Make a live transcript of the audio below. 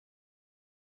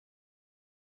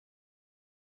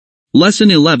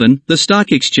Lesson 11, The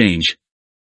Stock Exchange.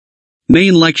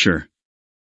 Main Lecture.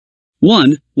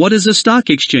 1. What is a stock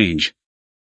exchange?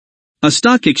 A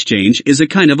stock exchange is a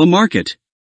kind of a market.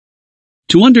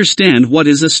 To understand what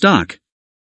is a stock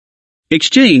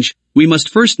exchange, we must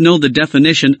first know the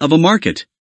definition of a market.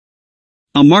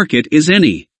 A market is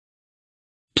any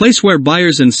place where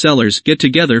buyers and sellers get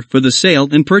together for the sale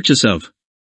and purchase of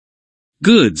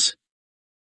goods.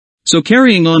 So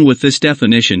carrying on with this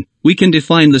definition, we can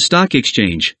define the stock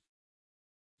exchange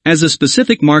as a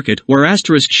specific market where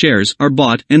asterisk shares are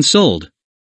bought and sold.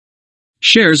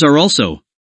 Shares are also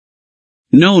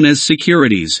known as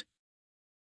securities.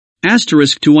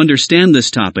 Asterisk to understand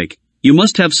this topic, you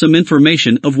must have some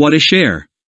information of what a share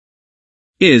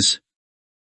is.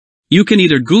 You can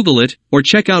either Google it or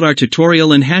check out our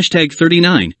tutorial in hashtag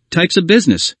 39, types of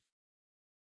business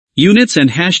units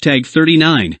and hashtag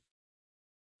 39.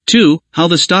 2. How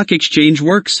the stock exchange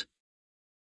works.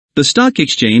 The stock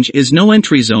exchange is no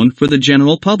entry zone for the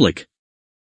general public.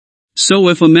 So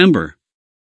if a member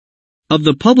of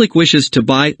the public wishes to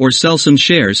buy or sell some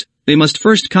shares, they must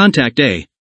first contact a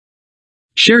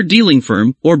share dealing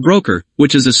firm or broker,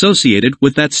 which is associated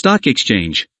with that stock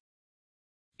exchange.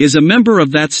 Is a member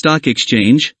of that stock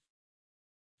exchange?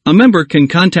 A member can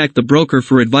contact the broker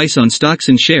for advice on stocks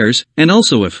and shares, and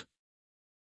also if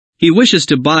he wishes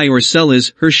to buy or sell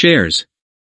his/her shares.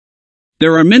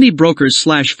 There are many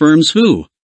brokers/firms who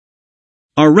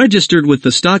are registered with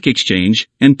the stock exchange,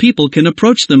 and people can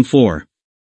approach them for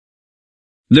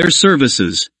their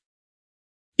services.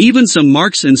 Even some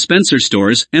Marks and Spencer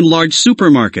stores and large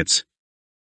supermarkets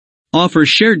offer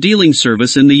share dealing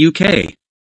service in the UK.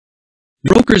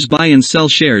 Brokers buy and sell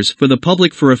shares for the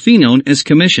public for a fee known as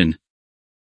commission.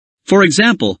 For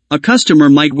example, a customer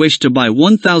might wish to buy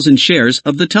 1,000 shares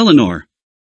of the Telenor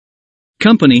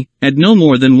company at no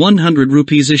more than 100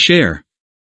 rupees a share.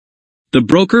 The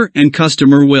broker and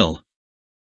customer will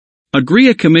agree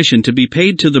a commission to be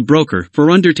paid to the broker for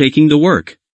undertaking the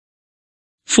work.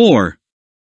 4.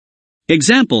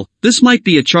 Example, this might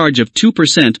be a charge of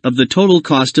 2% of the total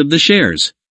cost of the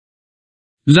shares.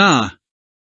 The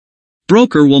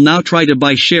broker will now try to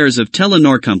buy shares of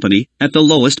Telenor company at the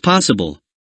lowest possible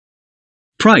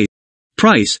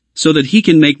price, so that he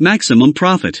can make maximum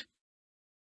profit.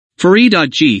 For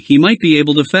E.G. he might be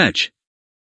able to fetch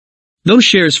those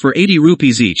shares for 80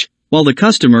 rupees each, while the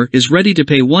customer is ready to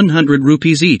pay 100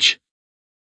 rupees each.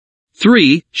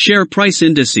 3. Share price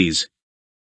indices.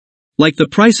 Like the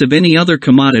price of any other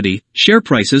commodity, share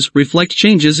prices reflect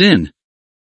changes in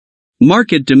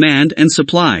market demand and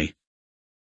supply.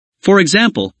 For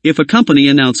example, if a company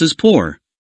announces poor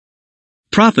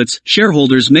profits,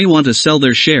 shareholders may want to sell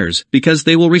their shares because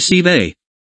they will receive a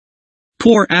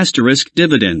poor asterisk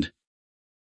dividend.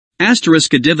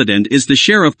 Asterisk a dividend is the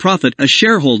share of profit a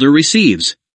shareholder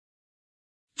receives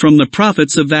from the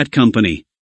profits of that company.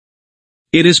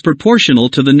 It is proportional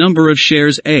to the number of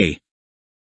shares a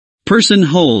person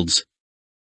holds.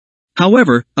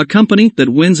 However, a company that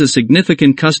wins a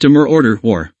significant customer order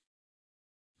or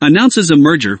announces a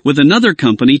merger with another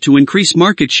company to increase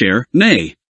market share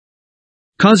may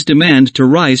cause demand to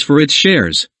rise for its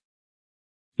shares.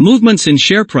 Movements in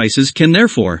share prices can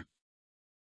therefore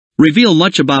reveal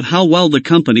much about how well the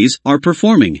companies are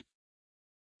performing.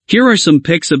 Here are some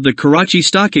pics of the Karachi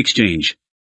Stock Exchange.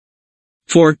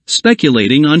 4.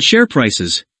 Speculating on share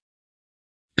prices.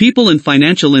 People and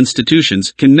financial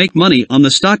institutions can make money on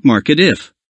the stock market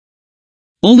if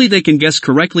only they can guess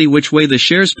correctly which way the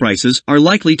shares prices are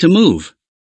likely to move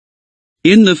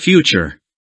in the future.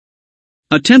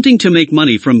 Attempting to make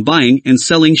money from buying and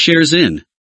selling shares in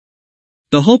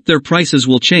the hope their prices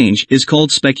will change is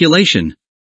called speculation.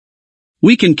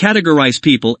 We can categorize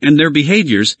people and their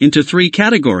behaviors into 3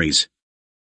 categories.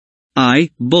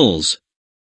 Bulls.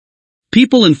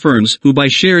 People and firms who buy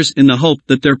shares in the hope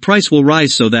that their price will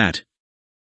rise so that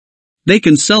they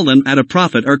can sell them at a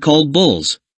profit are called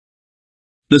bulls.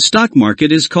 The stock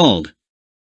market is called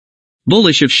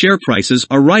bullish if share prices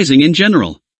are rising in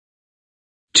general.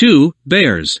 2.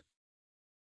 Bears.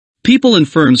 People and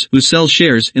firms who sell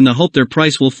shares in the hope their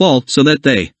price will fall so that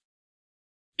they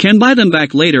can buy them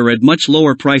back later at much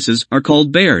lower prices are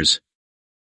called bears.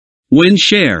 When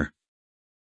share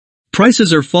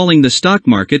prices are falling, the stock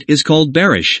market is called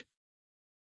bearish.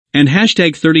 And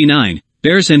hashtag 39,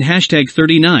 bears and hashtag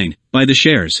 39, buy the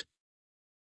shares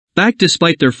back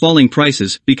despite their falling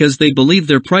prices because they believe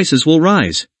their prices will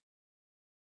rise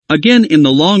again in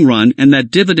the long run and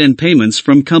that dividend payments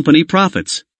from company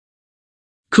profits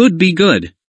could be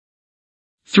good.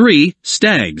 3.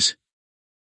 Stags.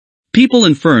 People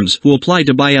and firms who apply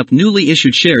to buy up newly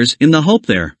issued shares in the hope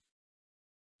their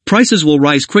Prices will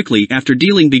rise quickly after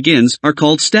dealing begins are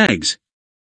called stags.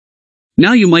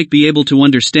 Now you might be able to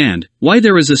understand why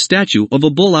there is a statue of a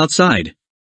bull outside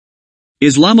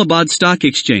Islamabad Stock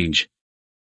Exchange.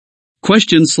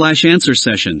 Question/answer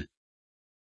session.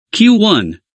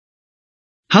 Q1.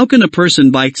 How can a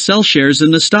person buy/sell shares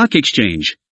in the stock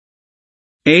exchange?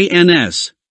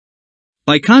 ANS.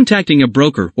 By contacting a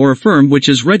broker or a firm which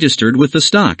is registered with the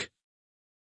stock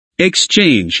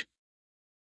exchange.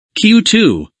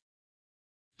 Q2.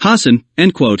 Hassan,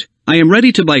 end quote, I am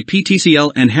ready to buy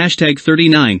PTCL and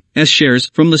 #39S shares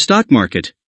from the stock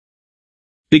market.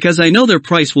 Because I know their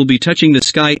price will be touching the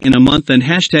sky in a month and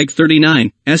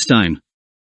 #39S time.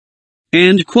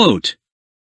 End quote.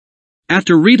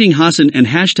 After reading Hassan and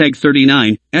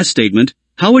 #39S statement,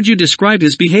 how would you describe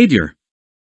his behavior?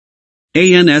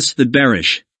 ANS the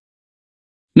bearish.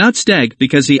 Not stag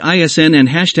because he ISN and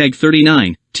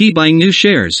 #39T buying new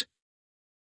shares.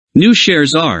 New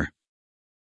shares are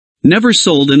never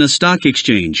sold in a stock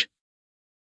exchange.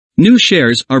 New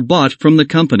shares are bought from the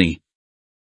company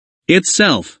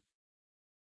itself.